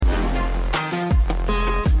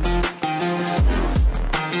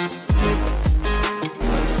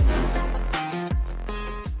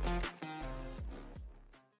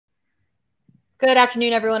Good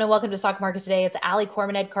afternoon, everyone, and welcome to Stock Market Today. It's Ali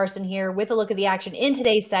Cormanet Carson here with a look at the action in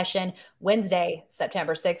today's session, Wednesday,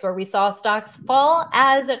 September 6th, where we saw stocks fall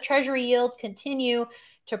as Treasury yields continue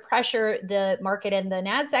to pressure the market, and the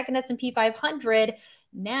Nasdaq and S&P 500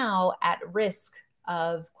 now at risk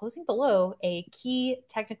of closing below a key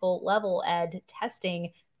technical level, Ed,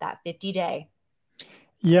 testing that 50-day.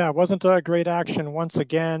 Yeah, it wasn't a great action once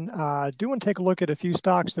again. Do want to take a look at a few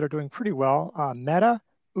stocks that are doing pretty well. Meta,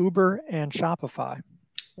 Uber, and Shopify.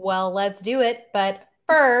 Well, let's do it. But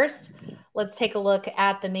first, let's take a look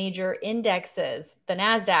at the major indexes. The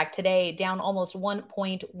Nasdaq today down almost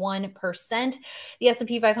 1.1%. The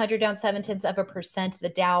S&P 500 down 0.7%. The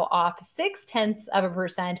Dow off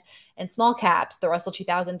 0.6%. And small caps, the Russell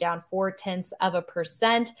 2000 down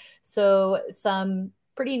 0.4%. So some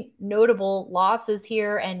pretty notable losses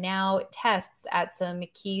here, and now tests at some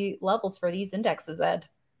key levels for these indexes, Ed.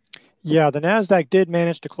 Yeah, the Nasdaq did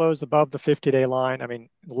manage to close above the 50-day line. I mean,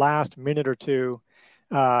 last minute or two,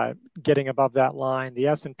 getting above that line. The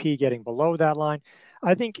S&P getting below that line.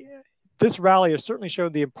 I think this rally has certainly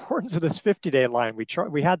showed the importance of this 50-day line.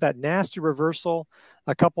 We had that nasty reversal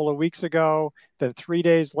a couple of weeks ago. Then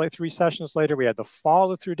 3 sessions later, we had the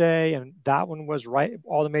follow-through day, and that one was right.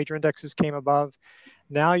 All the major indexes came above.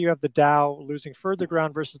 Now you have the Dow losing further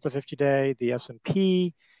ground versus the 50-day. The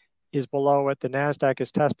S&P is below it. The Nasdaq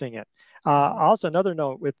is testing it. Also, another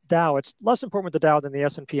note with Dow, it's less important with the Dow than the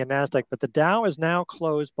S&P and Nasdaq, but the Dow is now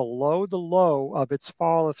closed below the low of its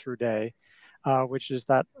follow-through day, which is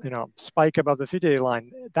that spike above the 50-day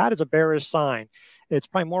line. That is a bearish sign. It's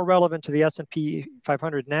probably more relevant to the S&P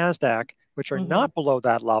 500, Nasdaq, which are not below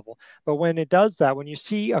that level. But when it does that, when you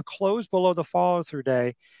see a close below the follow-through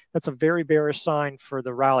day, that's a very bearish sign for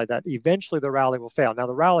the rally, that eventually the rally will fail. Now,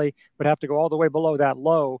 the rally would have to go all the way below that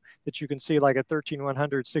low that you can see, like at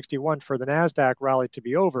 13,161 for the Nasdaq rally to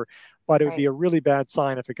be over, but it would be a really bad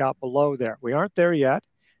sign if it got below there. We aren't there yet.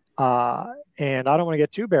 And I don't want to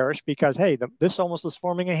get too bearish because, hey, this almost is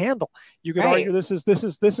forming a handle. You could argue this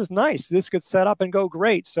is nice. This could set up and go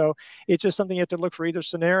great. So it's just something you have to look for either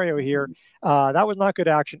scenario here. That was not good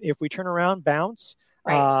action. If we turn around, bounce,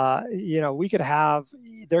 there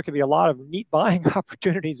could be a lot of neat buying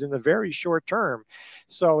opportunities in the very short term.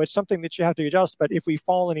 So it's something that you have to adjust. But if we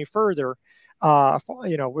fall any further, we're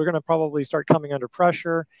going to probably start coming under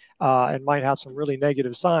pressure and might have some really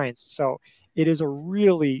negative signs. So it is a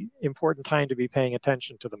really important time to be paying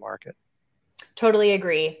attention to the market. Totally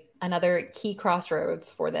agree. Another key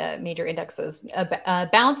crossroads for the major indexes.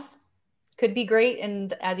 Bounce could be great.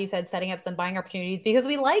 And as you said, setting up some buying opportunities because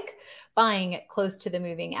we like buying close to the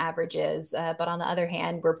moving averages. But on the other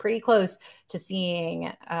hand, we're pretty close to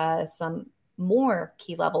seeing some more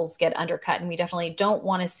key levels get undercut. And we definitely don't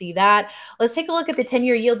want to see that. Let's take a look at the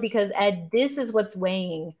 10-year yield because, Ed, this is what's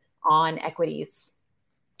weighing on equities.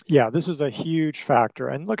 Yeah, this is a huge factor.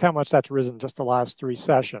 And look how much that's risen just the last 3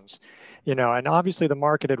 sessions. And obviously the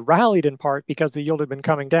market had rallied in part because the yield had been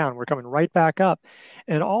coming down. We're coming right back up.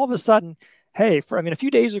 And all of a sudden, hey, a few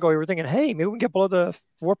days ago, we were thinking, hey, maybe we can get below the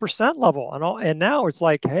 4% level. And now it's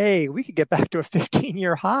like, hey, we could get back to a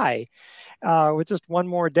 15-year high with just one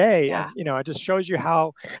more day. Yeah. And, it just shows you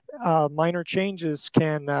how minor changes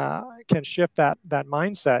can shift that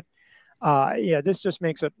mindset. This just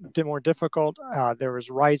makes it more difficult. There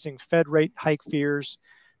was rising Fed rate hike fears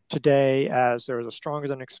today as there was a stronger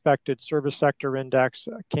than expected service sector index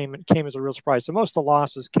came as a real surprise. So most of the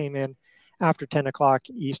losses came in after 10 o'clock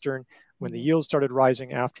Eastern when the yield started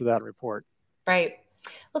rising after that report. Right.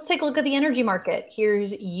 Let's take a look at the energy market.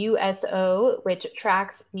 Here's USO, which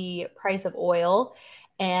tracks the price of oil.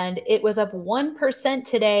 And it was up 1%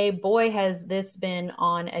 today. Boy, has this been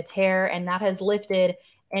on a tear, and that has lifted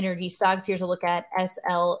energy stocks. Here to look at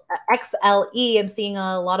XLE. I'm seeing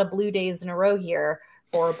a lot of blue days in a row here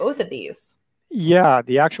for both of these. Yeah,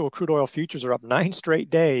 the actual crude oil futures are up 9 straight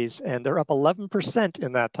days, and they're up 11%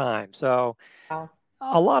 in that time. So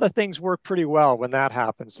a lot of things work pretty well when that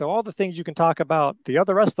happens. So all the things you can talk about, the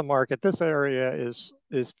rest of the market, this area is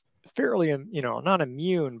fairly, not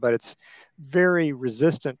immune, but it's very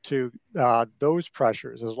resistant to those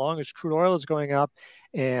pressures. As long as crude oil is going up,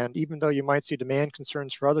 and even though you might see demand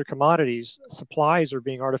concerns for other commodities, supplies are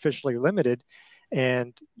being artificially limited.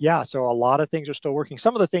 And so a lot of things are still working.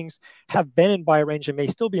 Some of the things have been in buy range and may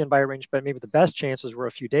still be in buy range, but maybe the best chances were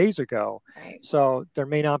a few days ago. Right. So there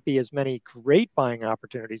may not be as many great buying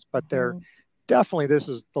opportunities, but they're definitely, this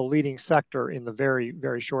is the leading sector in the very,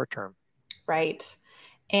 very short term. Right.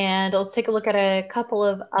 And let's take a look at a couple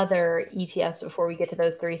of other ETFs before we get to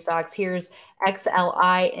those 3 stocks. Here's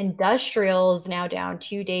XLI Industrials, now down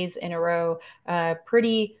 2 days in a row.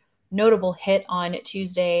 Pretty notable hit on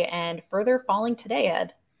Tuesday and further falling today,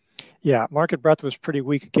 Ed. Yeah, market breadth was pretty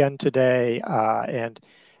weak again today. And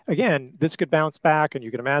again, this could bounce back, and you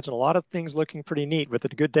can imagine a lot of things looking pretty neat with a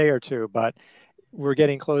good day or two, but we're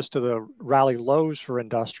getting close to the rally lows for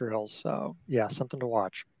industrials. So yeah, something to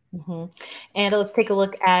watch. Mm-hmm. And let's take a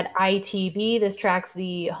look at ITB. This tracks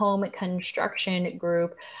the home construction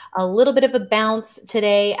group. A little bit of a bounce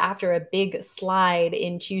today after a big slide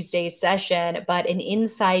in Tuesday's session, but an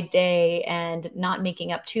inside day and not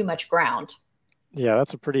making up too much ground. Yeah,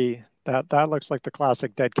 that's a pretty that looks like the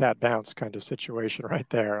classic dead cat bounce kind of situation right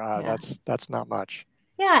there. Yeah. That's not much.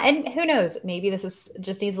 Yeah, and who knows? Maybe this is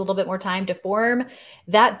just needs a little bit more time to form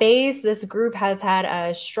that base. This group has had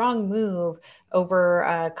a strong move over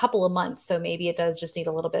a couple of months, so maybe it does just need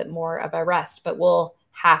a little bit more of a rest, but we'll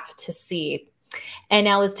have to see. And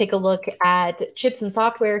now let's take a look at chips and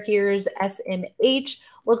software. Here's SMH.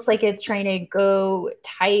 Looks like it's trying to go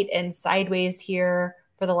tight and sideways here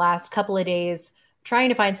for the last couple of days, trying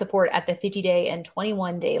to find support at the 50-day and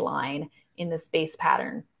 21-day line in this base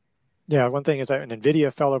pattern. Yeah, one thing is that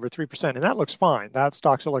NVIDIA fell over 3%, and that looks fine. That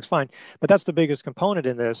stock still looks fine, but that's the biggest component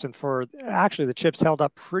in this. And for actually, the chips held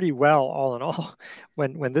up pretty well, all in all,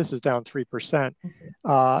 when this is down 3%.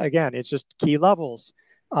 Again, it's just key levels.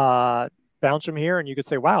 Bounce from here, and you could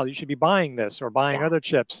say, "Wow, you should be buying this or buying other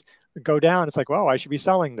chips." Go down, it's like, "Whoa, I should be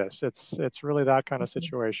selling this." It's really that kind of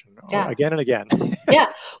situation, again and again.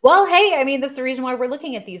 Yeah. Well, hey, I mean, that's the reason why we're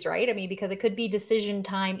looking at these, right? I mean, because it could be decision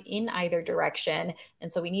time in either direction.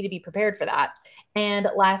 And so we need to be prepared for that. And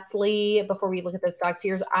lastly, before we look at those stocks,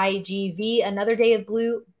 here's IGV, another day of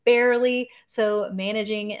blue, barely. So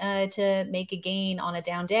managing to make a gain on a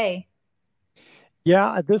down day.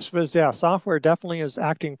 Yeah, software definitely is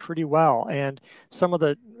acting pretty well. And some of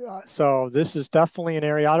the, so this is definitely an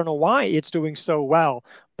area, I don't know why it's doing so well,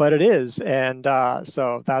 but it is. And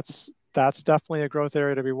so that's definitely a growth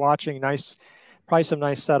area to be watching. Probably some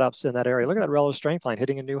nice setups in that area. Look at that relative strength line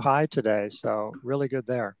hitting a new high today. So really good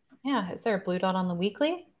there. Yeah. Is there a blue dot on the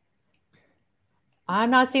weekly?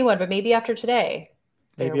 I'm not seeing one, but maybe after today.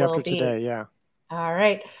 Maybe after today, yeah. All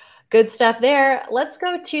right. Good stuff there. Let's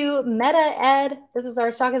go to Meta, Ed. This is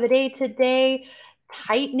our stock of the day today.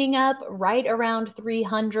 Tightening up right around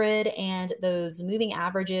 300 and those moving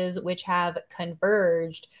averages, which have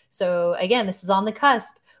converged. So again, this is on the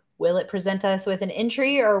cusp. Will it present us with an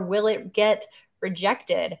entry or will it get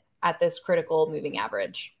rejected at this critical moving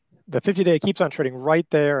average? The 50-day keeps on trading right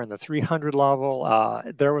there in the 300 level.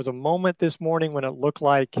 There was a moment this morning when it looked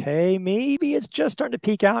like, hey, maybe it's just starting to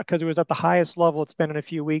peak out because it was at the highest level it's been in a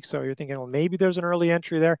few weeks. So you're thinking, well, maybe there's an early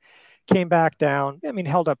entry there. Came back down. I mean,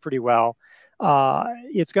 held up pretty well.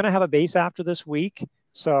 It's going to have a base after this week.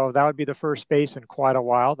 So that would be the first base in quite a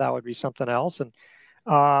while. That would be something else. And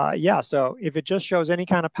yeah, so if it just shows any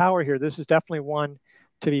kind of power here, this is definitely one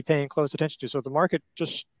to be paying close attention to. So if the market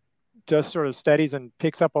just sort of steadies and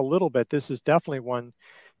picks up a little bit, this is definitely one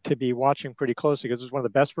to be watching pretty closely because it's one of the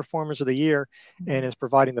best performers of the year and is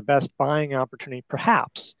providing the best buying opportunity.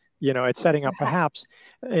 Perhaps, it's setting up perhaps,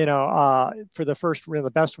 for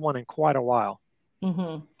the best one in quite a while.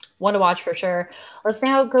 Mm-hmm. One to watch for sure. Let's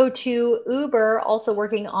now go to Uber, also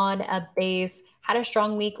working on a base. Had a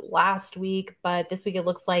strong week last week, but this week it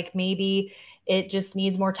looks like maybe it just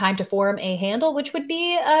needs more time to form a handle, which would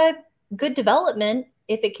be a good development.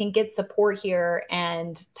 If it can get support here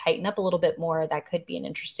and tighten up a little bit more, that could be an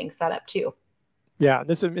interesting setup too. Yeah,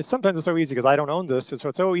 sometimes it's so easy because I don't own this, so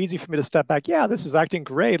it's so easy for me to step back. Yeah, this is acting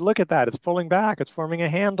great. Look at that; it's pulling back. It's forming a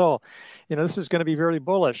handle. This is going to be very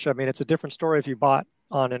bullish. I mean, it's a different story if you bought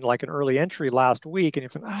on an early entry last week and you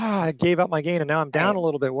think, I gave up my gain and now I'm down a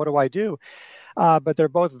little bit. What do I do? But they're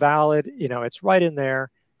both valid. It's right in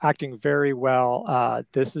there, acting very well.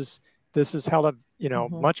 This is held up,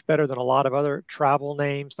 much better than a lot of other travel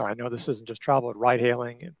names. Now, I know this isn't just travel, but ride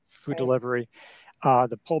hailing and food delivery.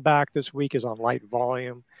 The pullback this week is on light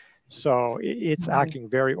volume. So it's acting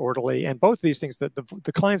very orderly. And both of these things, the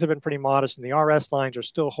declines have been pretty modest and the RS lines are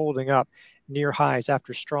still holding up near highs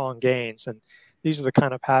after strong gains. And these are the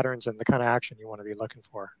kind of patterns and the kind of action you want to be looking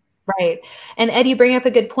for. Right. And Ed, you bring up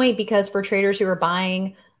a good point because for traders who are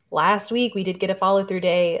buying last week, we did get a follow through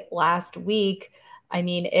day last week. I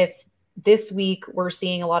mean, if this week we're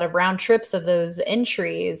seeing a lot of round trips of those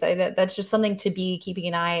entries, that's just something to be keeping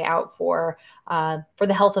an eye out for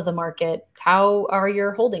the health of the market. How are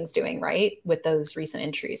your holdings doing, right, with those recent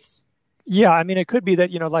entries? Yeah, I mean, it could be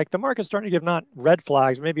that, like the market's starting to give not red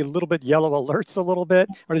flags, maybe a little bit yellow alerts a little bit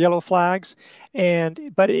or yellow flags.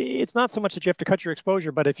 But it's not so much that you have to cut your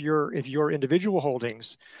exposure, but if your individual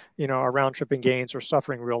holdings, are round tripping gains or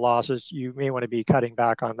suffering real losses, you may want to be cutting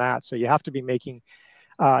back on that. So you have to be making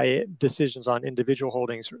decisions on individual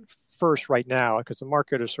holdings first right now, because the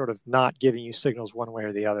market is sort of not giving you signals one way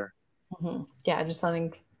or the other. Yeah, just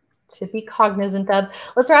something to be cognizant of.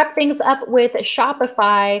 Let's wrap things up with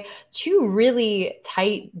Shopify. 2 really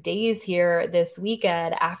tight days here this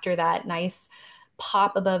weekend after that nice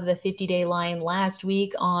pop above the 50-day line last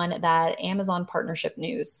week on that Amazon partnership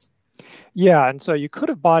news. Yeah, and so you could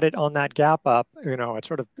have bought it on that gap up. It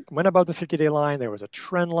sort of went above the 50-day line. There was a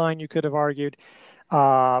trend line, you could have argued.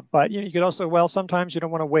 But you could also, sometimes you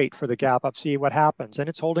don't want to wait for the gap up, see what happens. And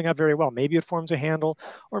it's holding up very well. Maybe it forms a handle,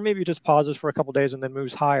 or maybe it just pauses for a couple of days and then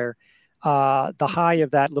moves higher. The high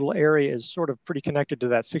of that little area is sort of pretty connected to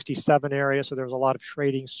that 67 area. So there was a lot of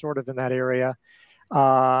trading sort of in that area.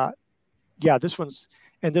 Yeah, this one's,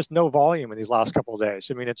 and there's no volume in these last couple of days.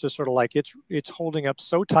 I mean, it's just sort of like it's holding up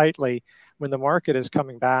so tightly when the market is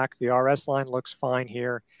coming back. The RS line looks fine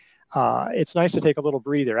here. It's nice to take a little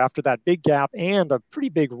breather after that big gap and a pretty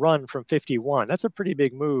big run from 51. That's a pretty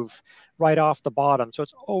big move right off the bottom. So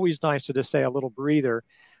it's always nice to just say a little breather.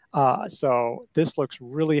 So this looks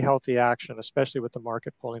really healthy action, especially with the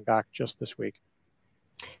market pulling back just this week.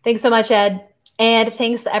 Thanks so much, Ed. And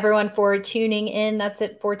thanks everyone for tuning in. That's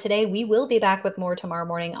it for today. We will be back with more tomorrow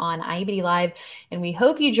morning on IBD Live. And we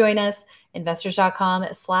hope you join us,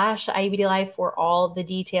 investors.com/IBD Live, for all the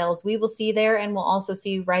details. We will see you there, and we'll also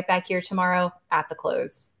see you right back here tomorrow at the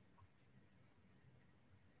close.